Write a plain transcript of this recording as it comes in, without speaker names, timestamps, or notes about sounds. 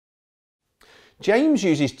James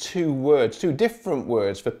uses two different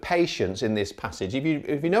words for patience in this passage.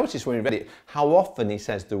 If you notice when you read it, how often he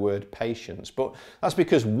says the word patience. But that's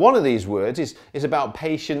because one of these words is about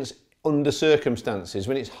patience under circumstances,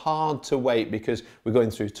 when it's hard to wait because we're going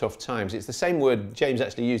through tough times. It's the same word James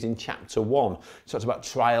actually used in chapter 1. It talks about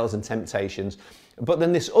trials and temptations. But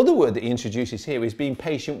then this other word that he introduces here is being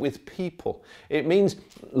patient with people. It means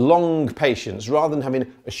long patience rather than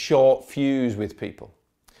having a short fuse with people.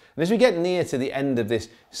 And as we get near to the end of this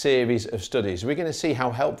series of studies, we're going to see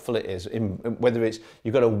how helpful it is, whether it's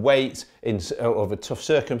you've got to wait over tough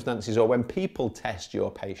circumstances or when people test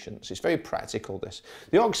your patience. It's very practical, this.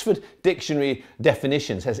 The Oxford Dictionary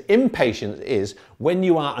definition says impatience is when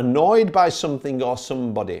you are annoyed by something or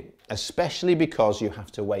somebody, especially because you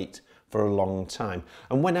have to wait for a long time.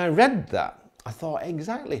 And when I read that, I thought,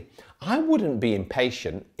 exactly, I wouldn't be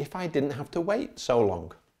impatient if I didn't have to wait so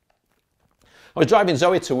long. I was driving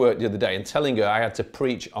Zoe to work the other day and telling her I had to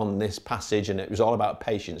preach on this passage and it was all about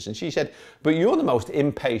patience. And she said, but you're the most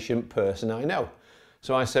impatient person I know.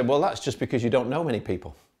 So I said, well, that's just because you don't know many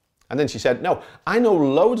people. And then she said, no, I know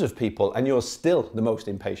loads of people and you're still the most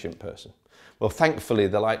impatient person. Well, thankfully,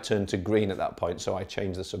 the light turned to green at that point, so I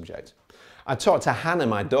changed the subject. I talked to Hannah,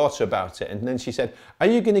 my daughter, about it, and then she said, are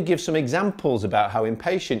you going to give some examples about how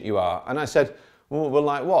impatient you are? And I said, well,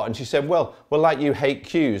 like what? And she said, well, like you hate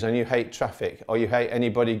queues and you hate traffic, or you hate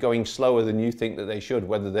anybody going slower than you think that they should,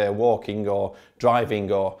 whether they're walking or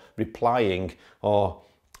driving or replying or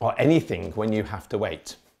anything when you have to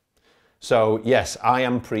wait. So yes, I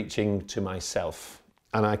am preaching to myself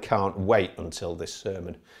and I can't wait until this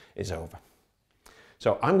sermon is over.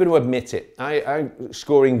 So I'm going to admit it, I'm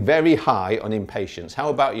scoring very high on impatience. How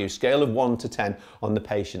about you? Scale of 1 to 10 on the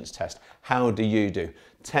patience test. How do you do?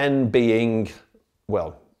 10 being,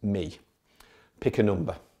 well, me. Pick a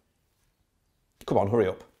number. Come on, hurry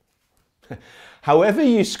up. However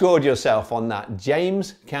you scored yourself on that,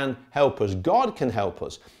 James can help us. God can help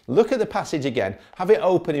us. Look at the passage again. Have it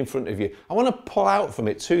open in front of you. I want to pull out from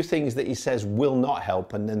it 2 things that he says will not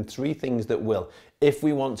help and then 3 things that will, if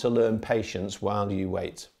we want to learn patience while you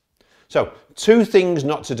wait. So, 2 things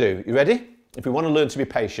not to do. You ready? If we want to learn to be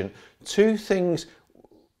patient, 2 things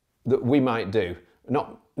that we might do.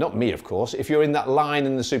 Not me, of course. If you're in that line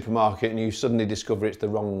in the supermarket and you suddenly discover it's the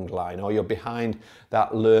wrong line, or you're behind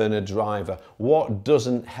that learner driver, what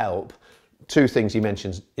doesn't help, 2 things he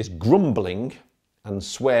mentions, is grumbling and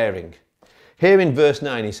swearing. Here in verse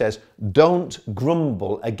 9 he says, don't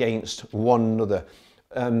grumble against one another.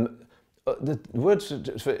 The words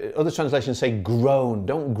for other translations say groan,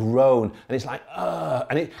 don't groan. And it's like,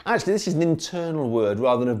 and actually this is an internal word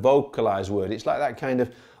rather than a vocalized word. It's like that kind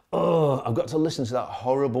of, I've got to listen to that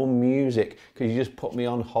horrible music because you just put me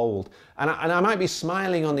on hold. And I might be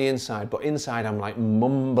smiling on the inside, but inside I'm like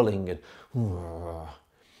mumbling.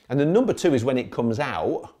 And the number 2 is when it comes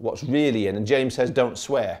out, what's really in. And James says, don't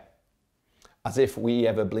swear, as if we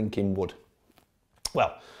ever blinking would.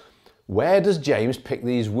 Well, where does James pick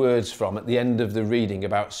these words from at the end of the reading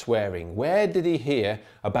about swearing? Where did he hear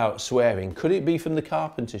about swearing? Could it be from the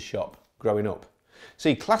carpenter's shop growing up?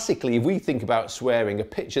 See, classically, if we think about swearing, a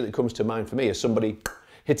picture that comes to mind for me is somebody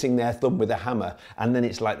hitting their thumb with a hammer, and then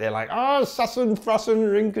it's like they're like, sassen,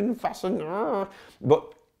 frassen, rinken, fassen.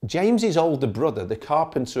 But James's older brother, the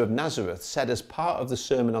carpenter of Nazareth, said as part of the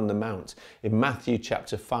Sermon on the Mount in Matthew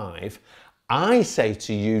chapter 5, I say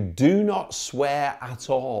to you, do not swear at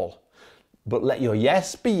all, but let your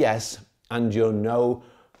yes be yes and your no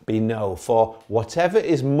be no, for whatever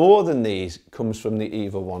is more than these comes from the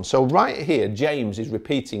evil one. So right here, James is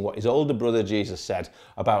repeating what his older brother Jesus said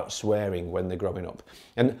about swearing when they're growing up.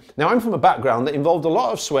 And now I'm from a background that involved a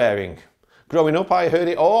lot of swearing. Growing up, I heard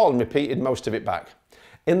it all and repeated most of it back.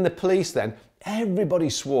 In the police then, everybody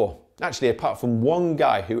swore, actually apart from one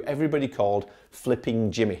guy who everybody called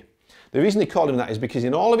Flipping Jimmy. The reason they called him that is because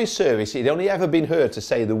in all of his service, he'd only ever been heard to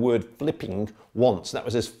say the word flipping once. That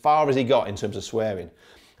was as far as he got in terms of swearing.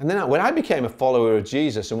 And then when I became a follower of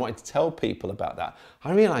Jesus and wanted to tell people about that,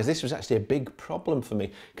 I realised this was actually a big problem for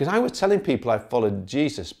me, because I was telling people I followed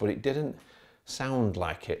Jesus, but it didn't sound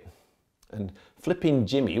like it. And Flipping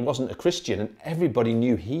Jimmy wasn't a Christian and everybody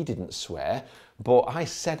knew he didn't swear, but I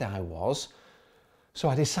said I was. So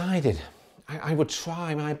I decided I would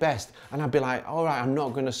try my best and I'd be like, all right, I'm not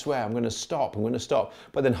going to swear, I'm going to stop.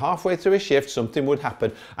 But then halfway through a shift, something would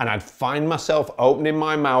happen and I'd find myself opening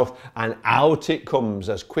my mouth and out it comes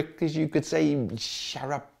as quick as you could say,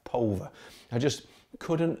 Sharapova. I just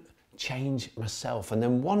couldn't change myself. And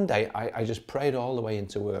then one day I just prayed all the way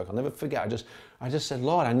into work. I'll never forget. I just said,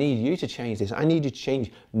 Lord, I need you to change this. I need you to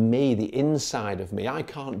change me, the inside of me. I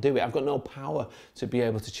can't do it. I've got no power to be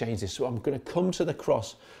able to change this. So I'm going to come to the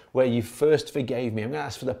cross where you first forgave me. I'm going to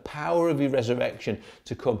ask for the power of your resurrection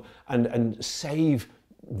to come and save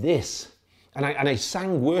this. And I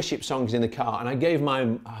sang worship songs in the car, and I gave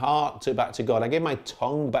my heart back to God. I gave my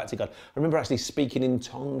tongue back to God. I remember actually speaking in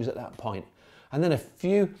tongues at that point. And then a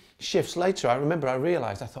few shifts later, I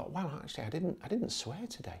realised, I thought, well, actually, I didn't swear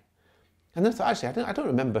today. And then I thought, actually, I don't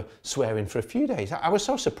remember swearing for a few days. I was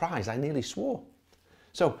so surprised, I nearly swore.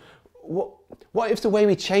 So what if the way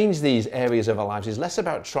we change these areas of our lives is less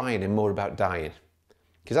about trying and more about dying?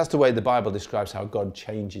 Because that's the way the Bible describes how God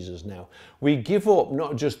changes us now. We give up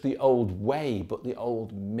not just the old way, but the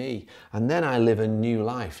old me. And then I live a new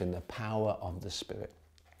life in the power of the Spirit.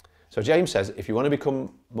 So James says, if you want to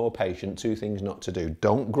become more patient, 2 things not to do.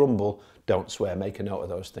 Don't grumble, don't swear. Make a note of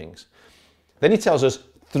those things. Then he tells us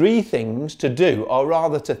 3 things to do, or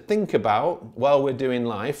rather to think about while we're doing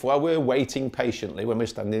life, while we're waiting patiently, when we're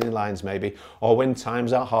standing in lines maybe, or when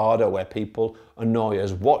times are hard or where people annoy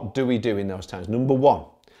us. What do we do in those times? Number 1,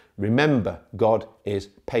 remember God is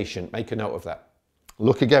patient. Make a note of that.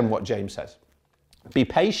 Look again what James says. Be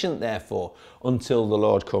patient, therefore, until the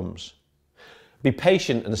Lord comes. Be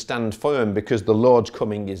patient and stand firm, because the Lord's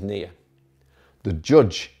coming is near. The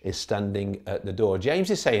judge is standing at the door. James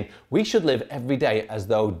is saying we should live every day as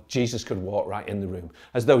though Jesus could walk right in the room,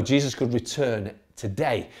 as though Jesus could return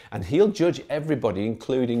today, and he'll judge everybody,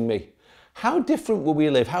 including me. How different will we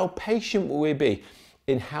live? How patient will we be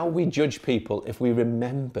in how we judge people if we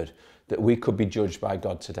remembered that we could be judged by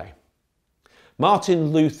God today?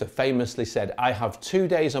 Martin Luther famously said, I have 2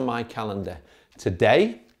 days on my calendar,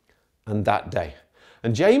 today and that day.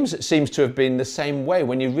 And James seems to have been the same way.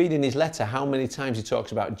 When you read in his letter how many times he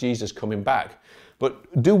talks about Jesus coming back.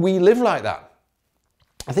 But do we live like that?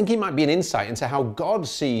 I think it might be an insight into how God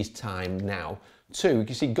sees time now too.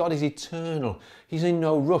 You see, God is eternal. He's in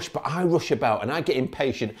no rush, but I rush about and I get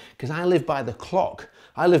impatient because I live by the clock.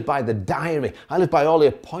 I live by the diary. I live by all the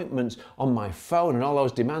appointments on my phone and all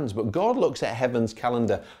those demands. But God looks at heaven's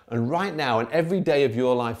calendar, and right now, and every day of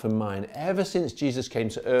your life and mine, ever since Jesus came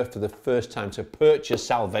to earth for the first time to purchase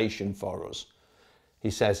salvation for us, he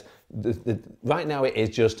says, right now it is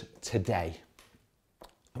just today.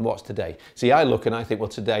 And what's today? See, I look and I think, well,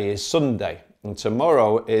 today is Sunday and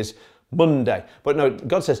tomorrow is Monday. But no,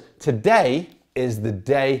 God says, today is the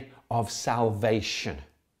day of salvation.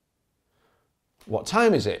 What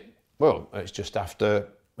time is it? Well, it's just after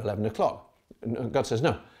 11 o'clock. God says,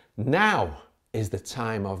 no, now is the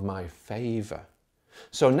time of my favor.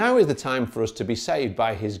 So now is the time for us to be saved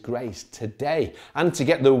by his grace today, and to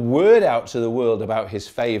get the word out to the world about his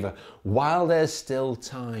favor while there's still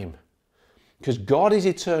time. Because God is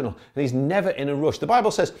eternal and he's never in a rush. The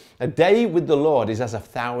Bible says a day with the Lord is as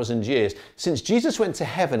 1,000 years. Since Jesus went to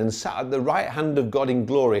heaven and sat at the right hand of God in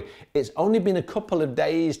glory, it's only been a couple of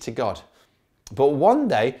days to God. But one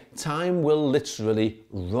day, time will literally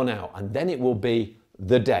run out, and then it will be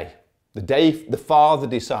the day the Father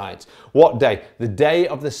decides. What day? The day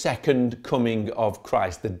of the second coming of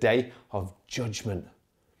Christ, the day of judgment.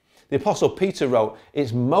 The Apostle Peter wrote,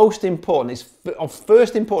 it's most important, it's of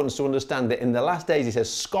first importance to understand that in the last days, he says,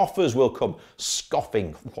 scoffers will come,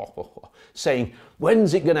 scoffing, saying,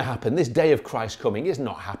 when's it going to happen? This day of Christ coming, it's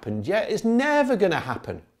not happened yet, it's never going to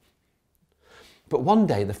happen. But one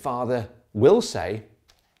day the Father will say,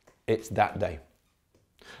 it's that day.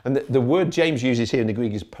 And the word James uses here in the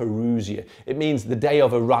Greek is parousia. It means the day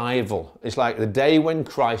of arrival. It's like the day when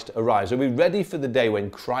Christ arrives. Are we ready for the day when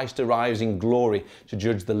Christ arrives in glory to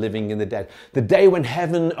judge the living and the dead? The day when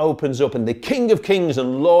heaven opens up and the King of Kings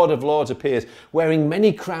and Lord of Lords appears, wearing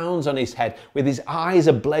many crowns on his head, with his eyes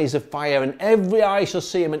a blaze of fire, and every eye shall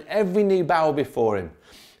see him and every knee bow before him.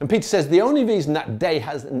 And Peter says the only reason that day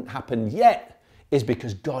hasn't happened yet is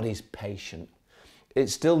because God is patient.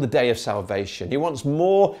 It's still the day of salvation. He wants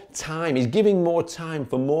more time. He's giving more time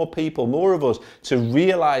for more people, more of us, to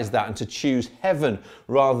realize that and to choose heaven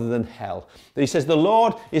rather than hell. He says the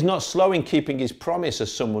Lord is not slow in keeping his promise,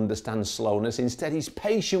 as some understand slowness. Instead, he's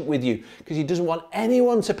patient with you because he doesn't want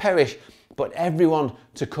anyone to perish, but everyone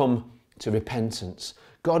to come to repentance.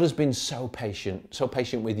 God has been so patient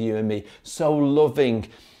with you and me, so loving.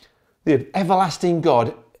 The everlasting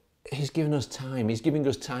God, he's given us time. He's giving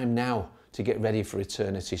us time now to get ready for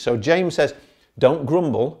eternity. So James says, don't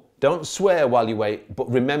grumble, don't swear while you wait, but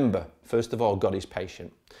remember, first of all, God is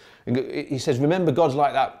patient. He says, remember, God's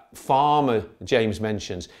like that farmer James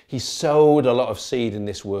mentions. He sowed a lot of seed in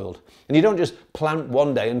this world. And you don't just plant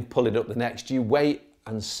one day and pull it up the next. You wait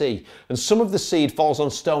and see. And some of the seed falls on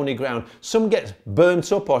stony ground. Some gets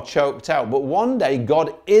burnt up or choked out. But one day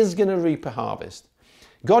God is going to reap a harvest.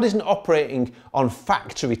 God isn't operating on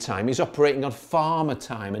factory time, he's operating on farmer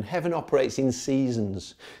time, and heaven operates in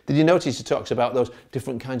seasons. Did you notice he talks about those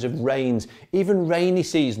different kinds of rains? Even rainy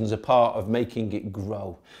seasons are part of making it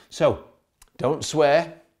grow. So don't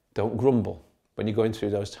swear, don't grumble when you're going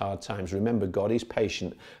through those hard times. Remember, God is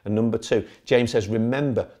patient. And number 2, James says,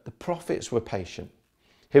 remember, the prophets were patient.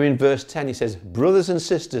 Here in verse 10, he says, brothers and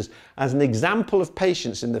sisters, as an example of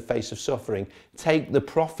patience in the face of suffering, take the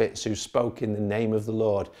prophets who spoke in the name of the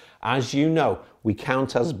Lord. As you know, we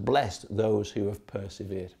count as blessed those who have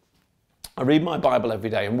persevered. I read my Bible every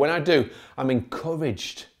day, and when I do, I'm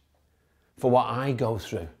encouraged for what I go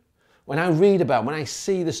through. When I read about, when I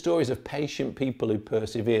see the stories of patient people who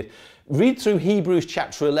persevered, read through Hebrews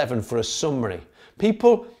chapter 11 for a summary.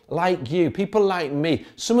 People like you, people like me,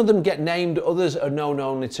 some of them get named, others are known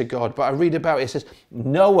only to God. But I read about it, it says,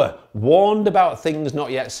 Noah, warned about things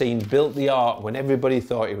not yet seen, built the ark when everybody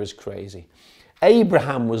thought he was crazy.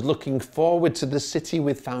 Abraham was looking forward to the city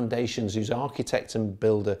with foundations, whose architect and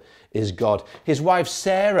builder is God. His wife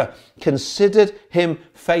Sarah considered him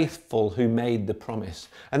faithful who made the promise.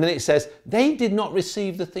 And then it says, they did not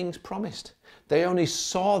receive the things promised. They only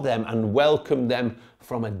saw them and welcomed them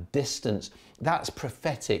from a distance. That's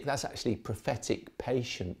prophetic. That's actually prophetic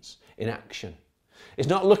patience in action. It's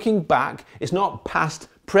not looking back. It's not past,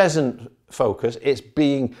 present focus. It's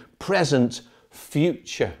being present,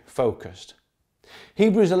 future focused.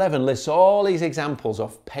 Hebrews 11 lists all these examples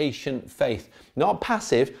of patient faith. Not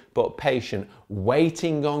passive, but patient,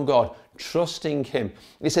 waiting on God, trusting him.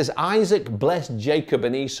 It says Isaac blessed Jacob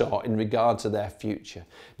and Esau in regard to their future.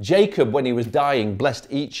 Jacob, when he was dying, blessed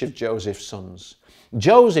each of Joseph's sons.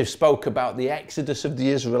 Joseph spoke about the exodus of the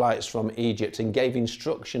Israelites from Egypt and gave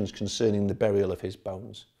instructions concerning the burial of his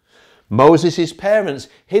bones. Moses' parents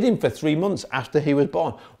hid him for 3 months after he was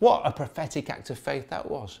born. What a prophetic act of faith that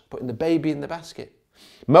was, putting the baby in the basket.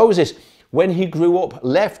 Moses, when he grew up,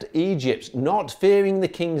 left Egypt, not fearing the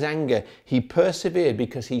king's anger. He persevered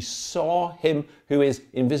because he saw him who is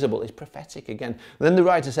invisible. It's prophetic again. And then the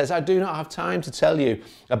writer says, I do not have time to tell you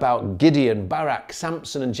about Gideon, Barak,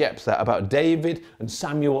 Samson and Jephthah, about David and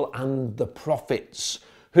Samuel and the prophets,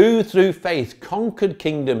 who through faith conquered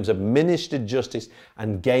kingdoms, administered justice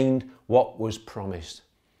and gained what was promised.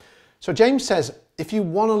 So James says, if you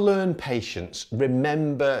want to learn patience,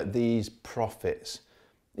 remember these prophets.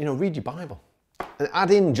 Read your Bible and add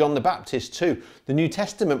in John the Baptist too, the New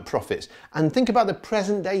Testament prophets, and think about the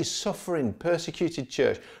present day suffering, persecuted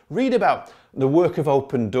church. Read about the work of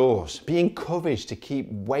open doors. Be encouraged to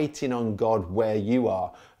keep waiting on God where you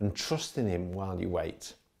are and trusting him while you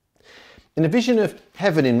wait. In a vision of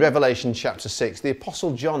heaven in Revelation chapter 6, the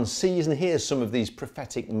Apostle John sees and hears some of these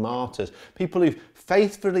prophetic martyrs, people who've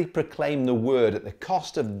faithfully proclaimed the word at the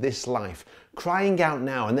cost of this life, crying out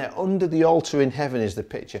now, and they're under the altar in heaven is the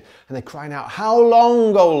picture, and they're crying out, how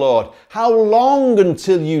long, O Lord? How long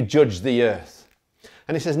until you judge the earth?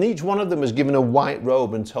 And it says, and each one of them was given a white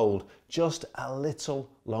robe and told, just a little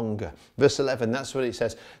longer. Verse 11, that's what it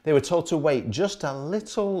says. They were told to wait just a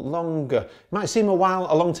little longer. It might seem a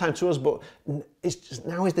long time to us, but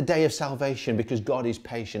now is the day of salvation because God is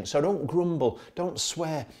patient. So don't grumble, don't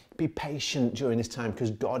swear. Be patient during this time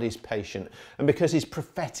because God is patient. And because his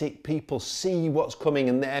prophetic people see what's coming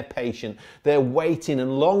and they're patient, they're waiting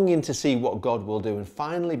and longing to see what God will do. And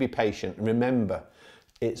finally be patient. And remember,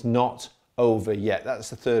 it's not over yet. That's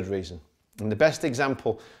the third reason. And the best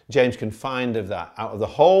example James can find of that out of the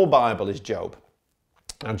whole Bible is Job.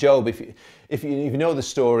 Now Job, if you know the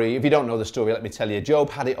story, if you don't know the story, let me tell you, Job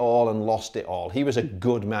had it all and lost it all. He was a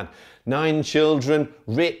good man. 9 children,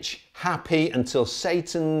 rich, happy, until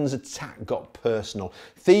Satan's attack got personal.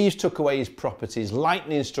 Thieves took away his properties,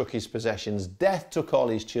 lightning struck his possessions, death took all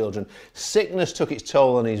his children, sickness took its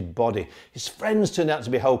toll on his body. His friends turned out to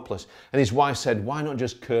be hopeless, and his wife said, why not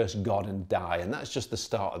just curse God and die? And that's just the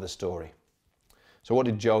start of the story. So what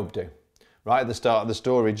did Job do? Right at the start of the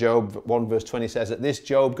story, Job 1 verse 20 says, at this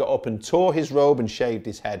Job got up and tore his robe and shaved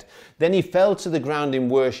his head. Then he fell to the ground in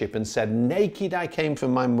worship and said, naked I came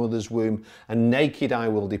from my mother's womb, and naked I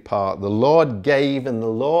will depart. The Lord gave and the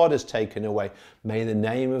Lord has taken away. May the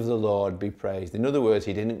name of the Lord be praised. In other words,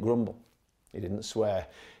 he didn't grumble. He didn't swear.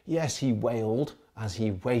 Yes, he wailed as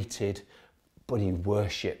he waited, but he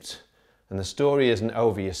worshipped. And the story isn't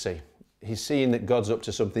over, you see. he's seeing that God's up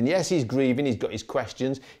to something. Yes, he's grieving, he's got his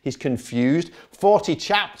questions, he's confused. 40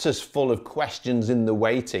 chapters full of questions in the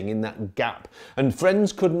waiting, in that gap. And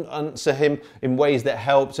friends couldn't answer him in ways that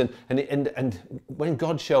helped. And when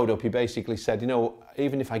God showed up, he basically said, you know,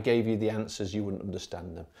 even if I gave you the answers, you wouldn't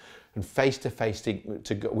understand them. And face to face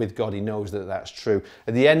with God, he knows that that's true.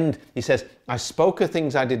 At the end, he says, I spoke of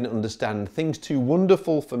things I didn't understand, things too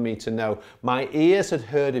wonderful for me to know. My ears had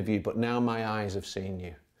heard of you, but now my eyes have seen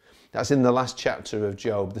you. That's in the last chapter of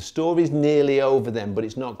Job. The story's nearly over then, but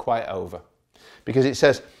it's not quite over. Because it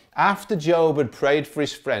says, after Job had prayed for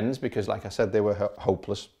his friends, because like I said, they were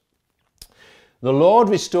hopeless, the Lord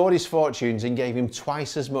restored his fortunes and gave him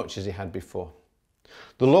twice as much as he had before.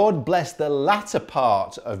 The Lord blessed the latter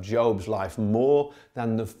part of Job's life more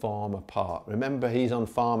than the former part. Remember, he's on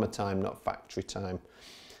farmer time, not factory time.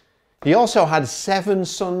 He also had 7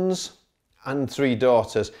 sons and 3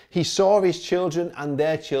 daughters. He saw his children and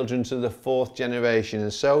their children to the 4th generation,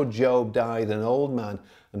 and so Job died an old man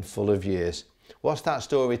and full of years. What's that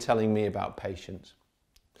story telling me about patience?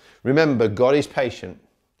 Remember, God is patient.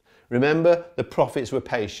 Remember, the prophets were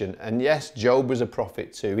patient, and yes, Job was a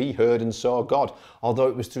prophet too. He heard and saw God, although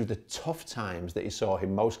it was through the tough times that he saw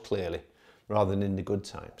him most clearly, rather than in the good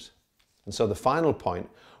times. And so the final point,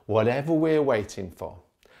 whatever we're waiting for,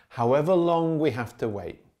 however long we have to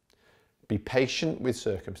wait, be patient with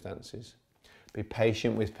circumstances, be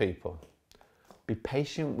patient with people, be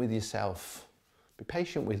patient with yourself, be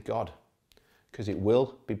patient with God, because it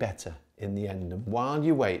will be better in the end. And while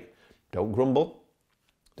you wait, don't grumble.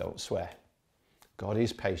 Don't swear. God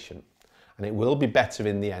is patient, and it will be better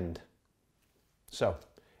in the end. So,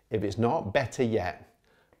 if it's not better yet,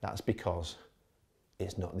 that's because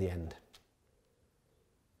it's not the end.